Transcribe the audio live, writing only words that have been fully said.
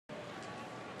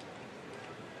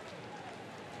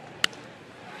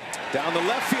Down the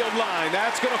left field line.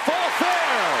 That's going to fall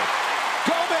fair.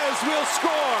 Gomez will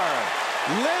score.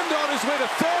 Lind on his way to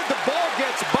third. The ball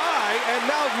gets by, and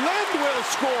now Lind will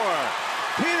score.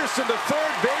 Peterson to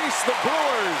third base. The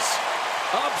Brewers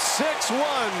up 6-1.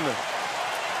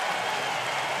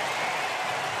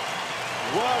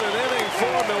 What an inning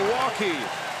for Milwaukee.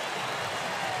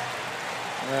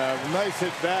 Nice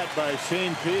at bat by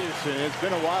Shane Peterson. It's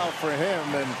been a while for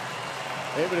him, and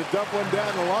able to dump one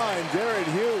down the line. Jared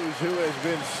Hughes, who has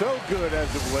been so good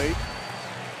as of late,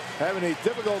 having a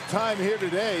difficult time here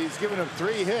today. He's given him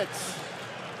 3 hits.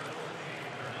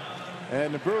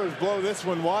 And the Brewers blow this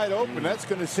one wide open. That's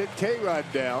going to sit K-Rod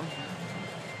down.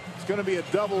 It's going to be a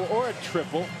double or a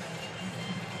triple.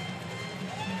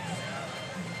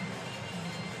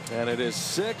 And it is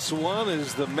 6-1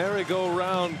 as the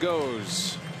merry-go-round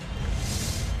goes.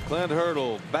 Clint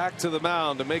Hurdle back to the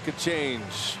mound to make a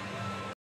change.